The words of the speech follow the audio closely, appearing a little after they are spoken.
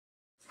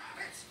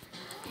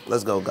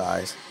Let's go,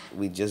 guys.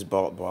 We just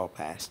bought Brawl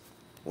Pass.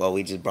 Well,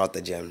 we just brought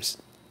the gems.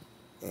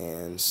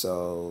 And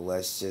so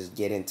let's just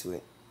get into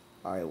it.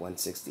 Alright,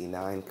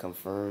 169,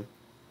 confirm.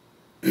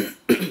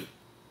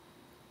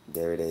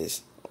 There it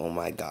is. Oh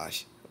my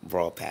gosh.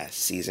 Brawl Pass,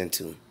 Season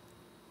 2.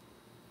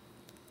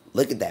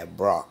 Look at that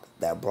Brock.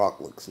 That Brock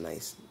looks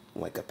nice.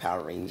 Like a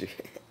Power Ranger.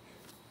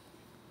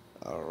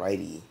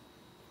 Alrighty.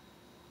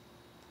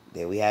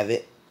 There we have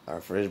it.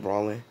 Our first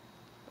brawler.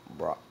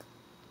 Brock.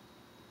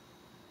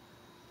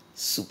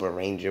 Super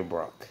Ranger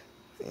Brock.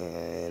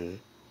 And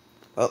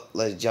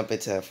let's jump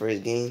into our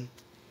first game.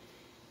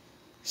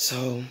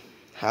 So,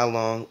 how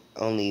long?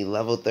 Only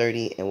level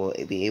 30, and we'll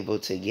be able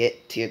to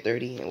get tier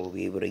 30, and we'll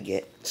be able to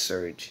get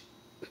Surge.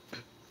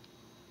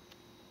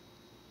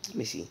 Let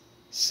me see.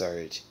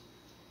 Surge.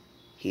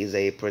 He's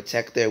a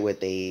protector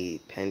with a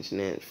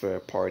penchant for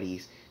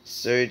parties.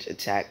 Surge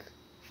attack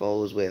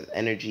foes with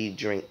energy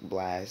drink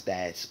blast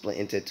that split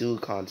into 2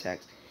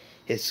 contacts.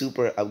 His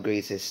super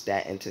upgrades his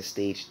stat into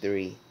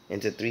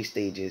three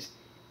stages,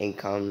 and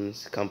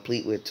comes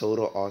complete with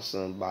total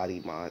awesome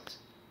body mods.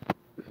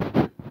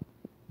 I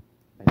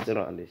still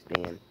don't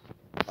understand.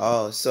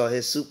 Oh, so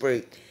his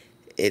super,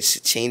 it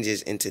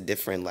changes into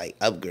different like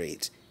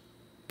upgrades,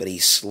 but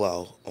he's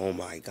slow. Oh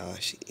my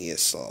gosh, he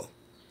is slow.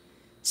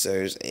 So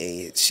there's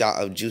a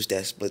shot of juice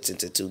that splits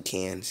into 2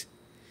 cans,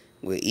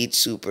 with each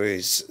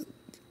super.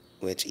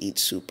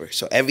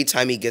 So every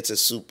time he gets a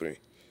super,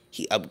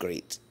 he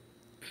upgrades.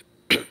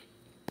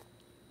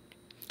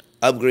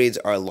 Upgrades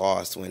are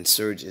lost when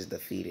Surge is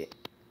defeated.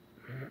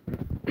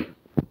 Of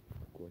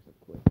course.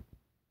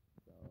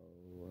 So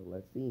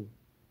let's see.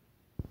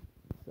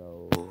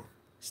 So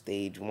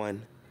stage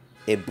 1,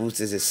 it boosts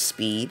his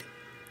speed.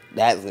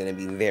 That's gonna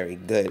be very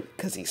good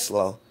because he's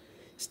slow.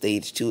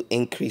 Stage 2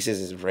 increases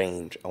his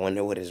range. I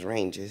wonder what his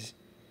range is.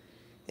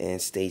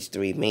 And stage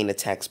 3, main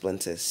attack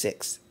split to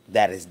 6.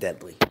 That is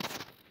deadly.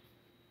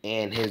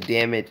 And his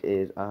damage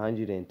is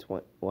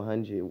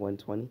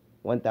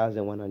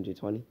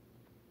 1,120.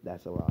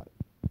 That's a lot.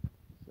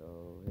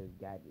 So his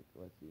gadgets,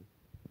 let's see.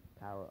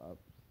 Power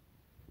ups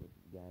with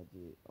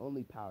gadget.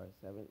 Only power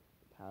 7.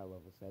 Power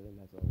level 7.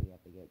 That's all we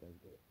have to get. That's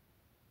good.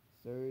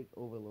 Surge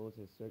overloads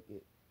his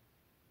circuit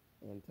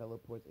and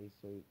teleports a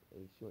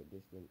short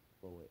distance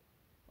forward.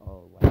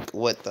 Oh, like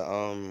what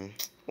the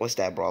what's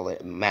that brawler?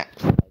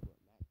 Max. Like what Max got.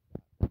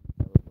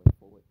 Teleport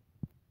forward.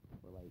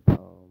 Or like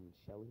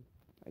Shelly,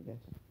 I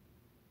guess.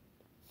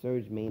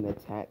 Surge main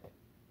attack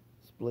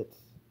splits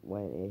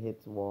when it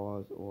hits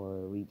walls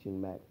or reaching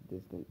max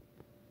distance.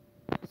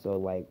 So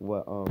like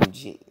what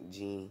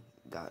Gene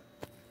got.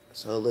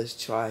 So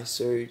let's try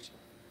Surge.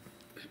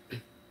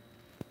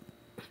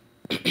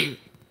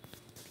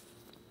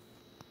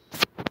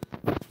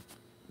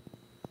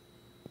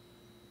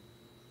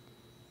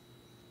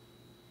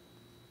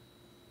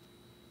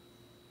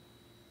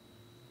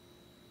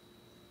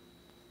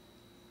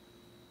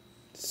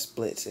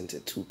 Splits into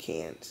 2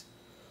 cans.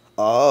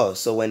 Oh,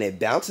 so when it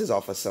bounces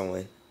off of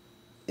someone,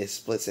 it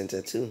splits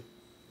into 2.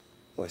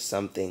 Or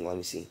something. Let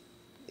me see.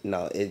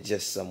 No, it's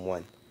just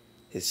someone.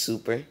 His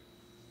super.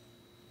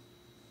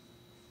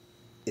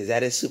 Is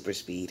that his super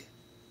speed?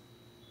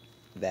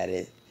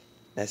 That's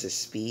his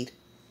speed.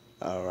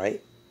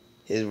 Alright.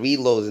 His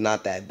reload is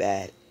not that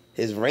bad.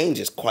 His range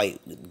is quite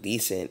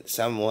decent.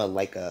 Somewhat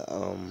like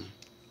a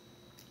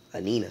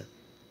Nina.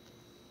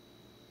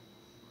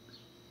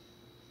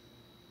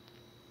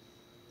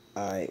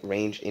 Alright,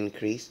 range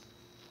increase.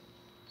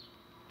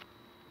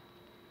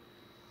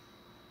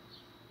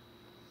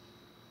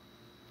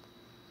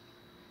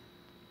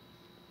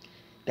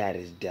 That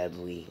is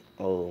deadly.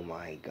 Oh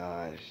my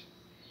gosh.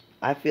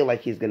 I feel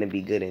like he's gonna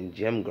be good in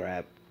gem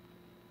grab.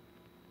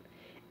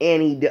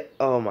 And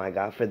oh my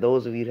god, for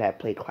those of you that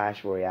play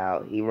Clash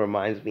Royale, he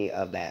reminds me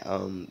of that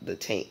the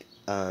tank.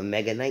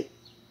 Meta Knight.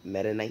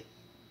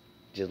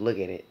 Just look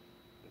at it.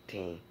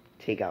 Dang.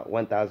 Take out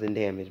 1,000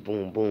 damage.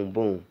 Boom, boom,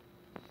 boom.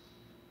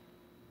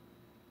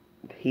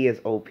 He is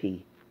OP.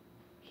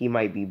 He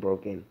might be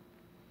broken.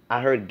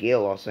 I heard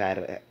Gale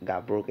also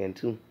got broken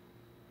too.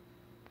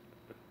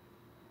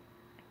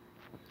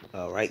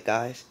 Alright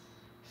guys.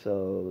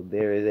 So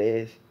there it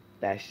is.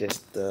 That's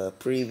just the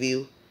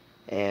preview.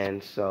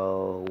 And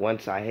so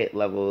once I hit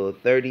level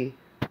 30,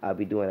 I'll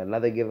be doing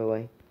another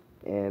giveaway.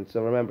 And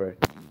so remember,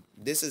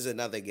 this is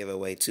another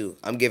giveaway too.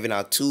 I'm giving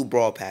out 2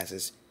 Brawl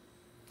Passes.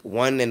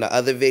 One in the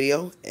other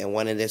video and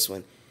one in this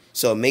one.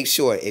 So make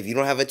sure if you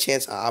don't have an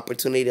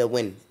opportunity to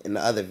win in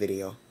the other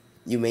video,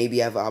 you maybe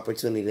have an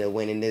opportunity to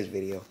win in this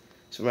video.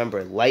 So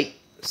remember, like,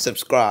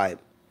 subscribe,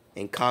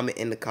 and comment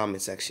in the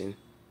comment section.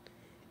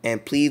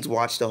 And please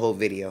watch the whole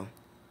video.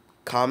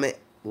 Comment,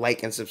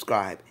 like, and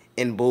subscribe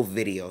in both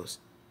videos.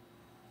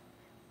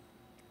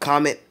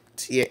 Comment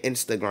to your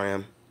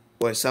Instagram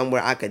or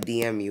somewhere I could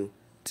DM you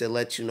to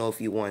let you know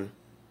if you won.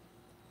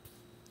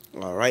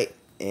 Alright,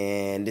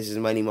 and this is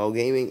Money Mo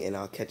Gaming, and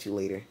I'll catch you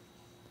later.